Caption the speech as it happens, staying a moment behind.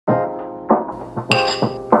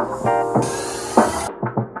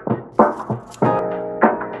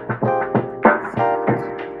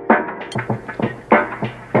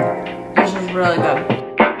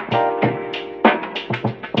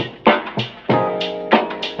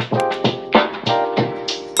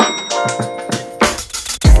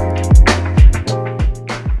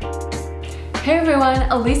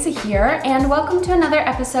Elisa here, and welcome to another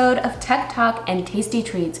episode of Tech Talk and Tasty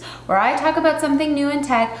Treats, where I talk about something new in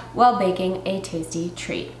tech while baking a tasty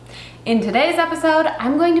treat. In today's episode,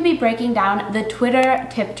 I'm going to be breaking down the Twitter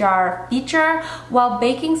tip jar feature while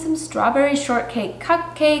baking some strawberry shortcake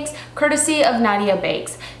cupcakes courtesy of Nadia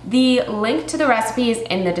Bakes. The link to the recipe is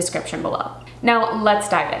in the description below. Now let's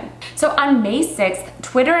dive in. So on May 6th,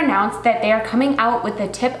 Twitter announced that they are coming out with the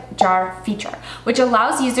tip jar feature, which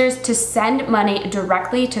allows users to send money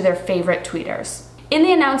directly to their favorite tweeters. In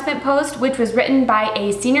the announcement post, which was written by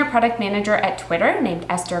a senior product manager at Twitter named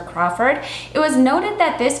Esther Crawford, it was noted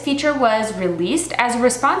that this feature was released as a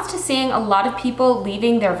response to seeing a lot of people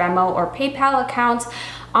leaving their Venmo or PayPal accounts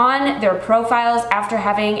on their profiles after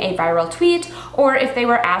having a viral tweet, or if they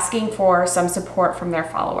were asking for some support from their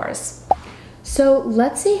followers. So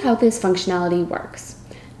let's see how this functionality works.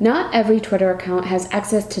 Not every Twitter account has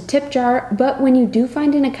access to TipJar, but when you do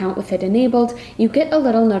find an account with it enabled, you get a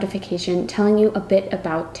little notification telling you a bit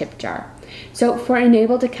about TipJar. So for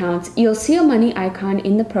enabled accounts, you'll see a money icon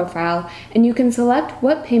in the profile, and you can select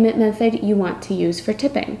what payment method you want to use for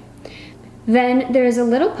tipping. Then there is a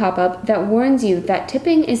little pop-up that warns you that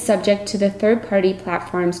tipping is subject to the third-party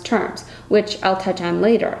platform's terms, which I'll touch on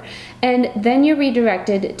later, and then you're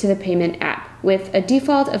redirected to the payment app with a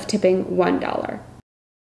default of tipping $1.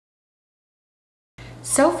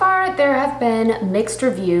 So far, there have been mixed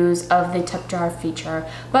reviews of the tip jar feature,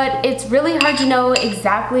 but it's really hard to know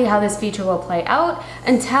exactly how this feature will play out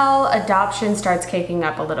until adoption starts kicking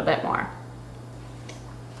up a little bit more.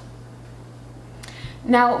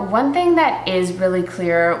 Now, one thing that is really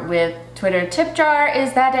clear with Twitter tip jar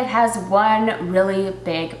is that it has one really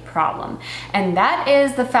big problem, and that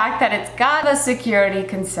is the fact that it's got a security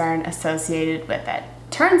concern associated with it.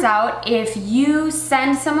 Turns out if you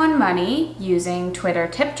send someone money using Twitter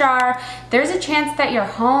tip jar, there's a chance that your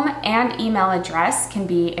home and email address can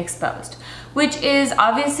be exposed, which is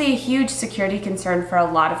obviously a huge security concern for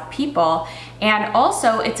a lot of people. And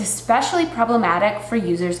also, it's especially problematic for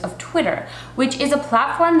users of Twitter, which is a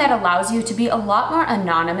platform that allows you to be a lot more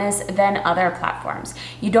anonymous than other platforms.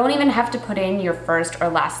 You don't even have to put in your first or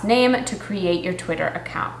last name to create your Twitter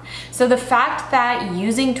account. So the fact that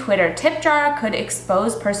using Twitter tip jar could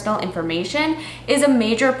expose personal information is a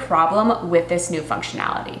major problem with this new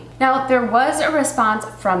functionality. Now, there was a response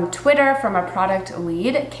from Twitter from a product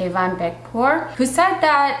lead, Keyvan Bekpour, who said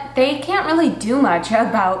that they can't really do much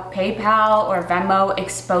about PayPal or Venmo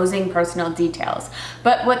exposing personal details.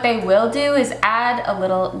 But what they will do is add a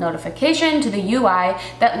little notification to the UI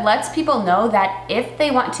that lets people know that if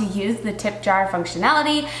they want to use the tip jar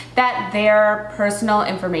functionality, that their personal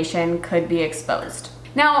information could be exposed.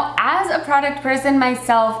 Now, as a product person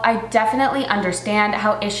myself, I definitely understand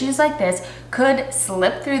how issues like this could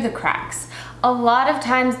slip through the cracks. A lot of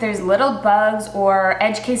times there's little bugs or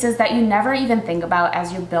edge cases that you never even think about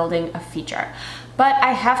as you're building a feature. But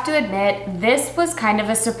I have to admit, this was kind of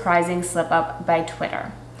a surprising slip up by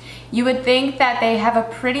Twitter. You would think that they have a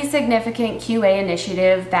pretty significant QA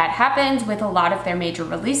initiative that happens with a lot of their major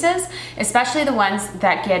releases, especially the ones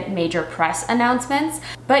that get major press announcements,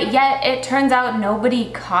 but yet it turns out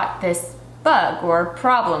nobody caught this bug or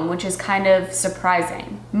problem, which is kind of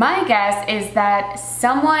surprising. My guess is that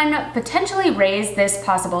someone potentially raised this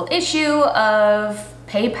possible issue of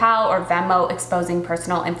PayPal or Venmo exposing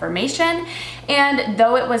personal information, and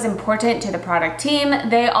though it was important to the product team,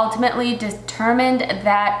 they ultimately determined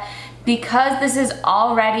that because this is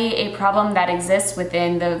already a problem that exists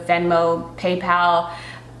within the Venmo, PayPal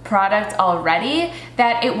product already,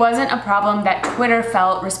 that it wasn't a problem that Twitter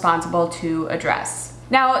felt responsible to address.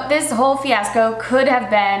 Now, this whole fiasco could have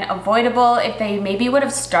been avoidable if they maybe would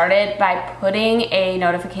have started by putting a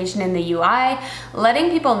notification in the UI, letting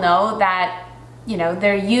people know that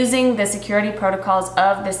they're using the security protocols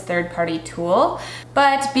of this third-party tool.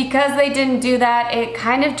 But because they didn't do that, it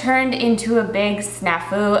kind of turned into a big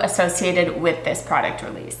snafu associated with this product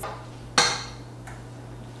release.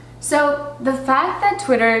 So the fact that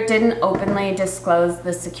Twitter didn't openly disclose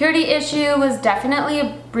the security issue was definitely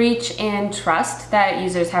a breach in trust that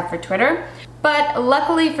users have for Twitter. But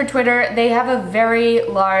luckily for Twitter, they have a very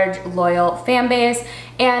large, loyal fan base,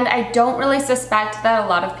 and I don't really suspect that a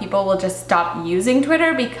lot of people will just stop using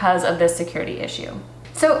Twitter because of this security issue.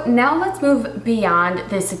 So now let's move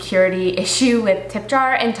beyond the security issue with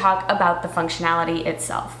TipJar and talk about the functionality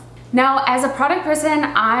itself. Now, as a product person,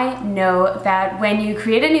 I know that when you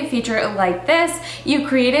create a new feature like this, you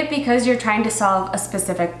create it because you're trying to solve a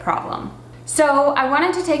specific problem. So I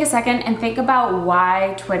wanted to take a second and think about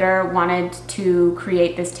why Twitter wanted to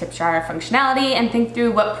create this tip jar functionality and think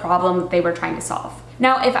through what problem they were trying to solve.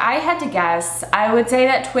 Now, if I had to guess, I would say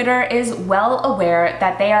that Twitter is well aware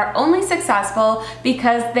that they are only successful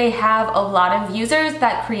because they have a lot of users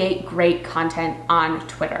that create great content on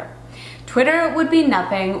Twitter. Twitter would be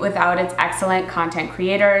nothing without its excellent content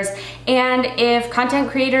creators, and if content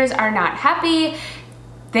creators are not happy,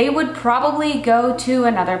 they would probably go to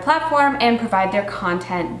another platform and provide their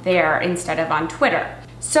content there instead of on Twitter.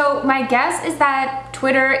 So my guess is that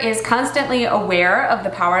Twitter is constantly aware of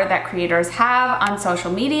the power that creators have on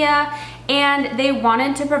social media, and they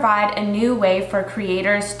wanted to provide a new way for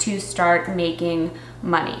creators to start making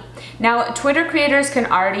money. Now, Twitter creators can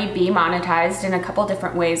already be monetized in a couple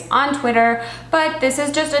different ways on Twitter, but this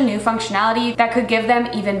is just a new functionality that could give them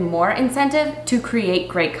even more incentive to create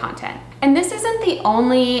great content. And this isn't the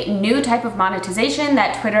only new type of monetization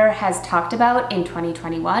that Twitter has talked about in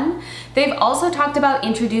 2021. They've also talked about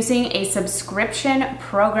introducing a subscription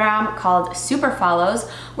program called Super Follows,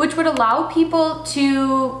 which would allow people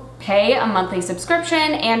to pay a monthly subscription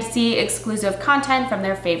and see exclusive content from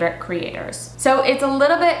their favorite creators. So it's a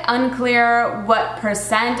little bit unclear what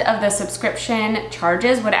percent of the subscription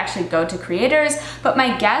charges would actually go to creators, but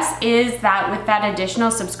my guess is that with that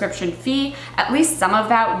additional subscription fee, at least some of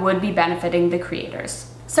that would be benefiting the creators.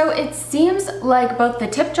 So it seems like both the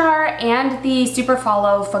tip jar and the super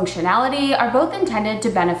follow functionality are both intended to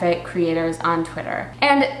benefit creators on Twitter.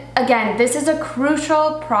 And again, this is a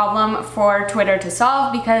crucial problem for Twitter to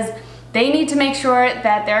solve because they need to make sure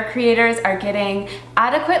that their creators are getting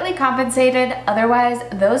adequately compensated. Otherwise,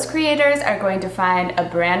 those creators are going to find a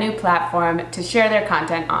brand new platform to share their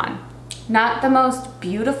content on. Not the most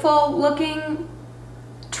beautiful looking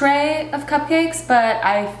tray of cupcakes, but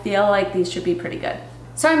I feel like these should be pretty good.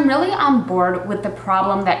 So I'm really on board with the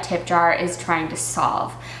problem that TipJar is trying to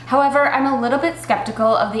solve. However, I'm a little bit skeptical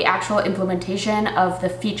of the actual implementation of the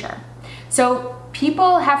feature. So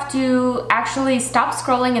people have to actually stop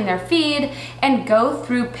scrolling in their feed and go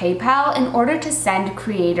through PayPal in order to send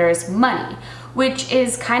creators money, which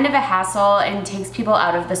is kind of a hassle and takes people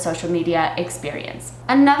out of the social media experience.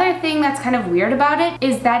 Another thing that's kind of weird about it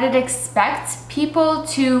is that it expects people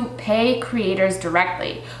to pay creators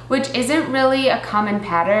directly, which isn't really a common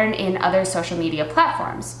pattern in other social media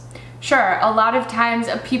platforms. Sure, a lot of times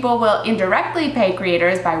people will indirectly pay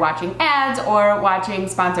creators by watching ads or watching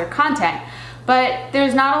sponsored content, but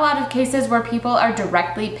there's not a lot of cases where people are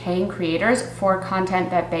directly paying creators for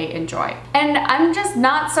content that they enjoy. And I'm just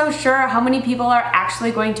not so sure how many people are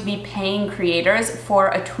actually going to be paying creators for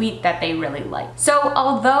a tweet that they really like. So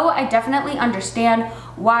although I definitely understand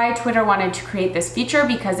why Twitter wanted to create this feature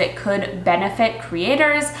because it could benefit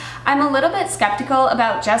creators, I'm a little bit skeptical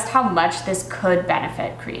about just how much this could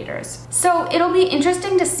benefit creators. So it'll be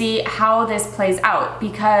interesting to see how this plays out,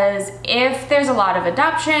 because if there's a lot of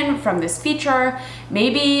adoption from this feature,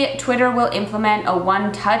 maybe Twitter will implement a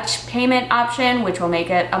one-touch payment option, which will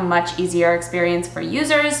make it a much easier experience for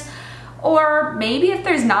users. Or maybe if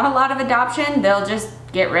there's not a lot of adoption, they'll just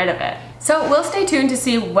get rid of it. So we'll stay tuned to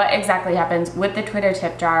see what exactly happens with the Twitter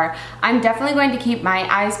tip jar. I'm definitely going to keep my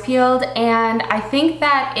eyes peeled, and I think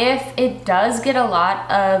that if it does get a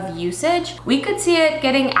lot of usage, we could see it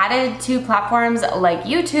getting added to platforms like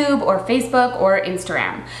YouTube or Facebook or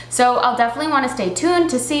Instagram. So I'll definitely want to stay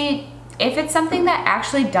tuned to see if it's something that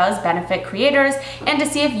actually does benefit creators and to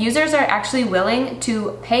see if users are actually willing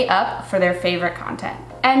to pay up for their favorite content.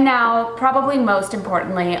 And now, probably most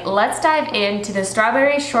importantly, let's dive into the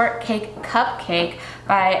Strawberry Shortcake Cupcake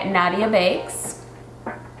by Nadia Bakes.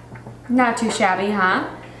 Not too shabby, huh?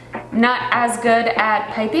 Not as good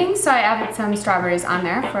at piping, so I added some strawberries on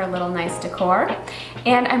there for a little nice decor.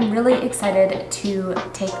 And I'm really excited to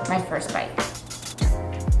take my first bite.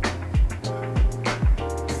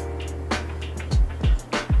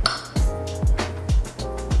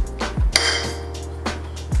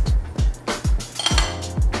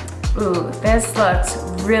 Ooh, this looks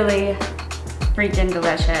really freaking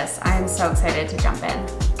delicious. I am so excited to jump in.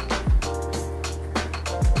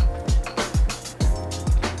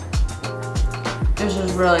 This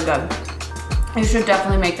is really good. You should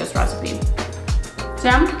definitely make this recipe.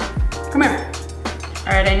 Sam, come here.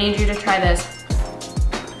 All right, I need you to try this.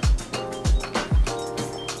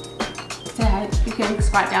 Say hi. You can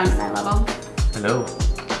squat down to my level. Hello.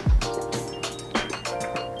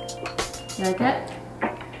 You like it?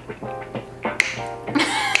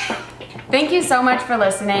 Thank you so much for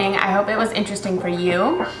listening. I hope it was interesting for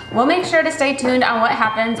you. We'll make sure to stay tuned on what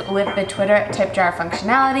happens with the Twitter tip jar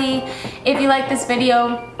functionality. If you like this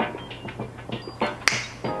video,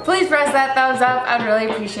 please press that thumbs up. I'd really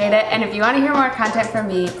appreciate it. And if you want to hear more content from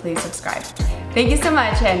me, please subscribe. Thank you so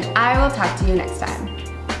much, and I will talk to you next time.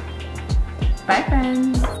 Bye,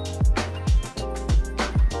 friends.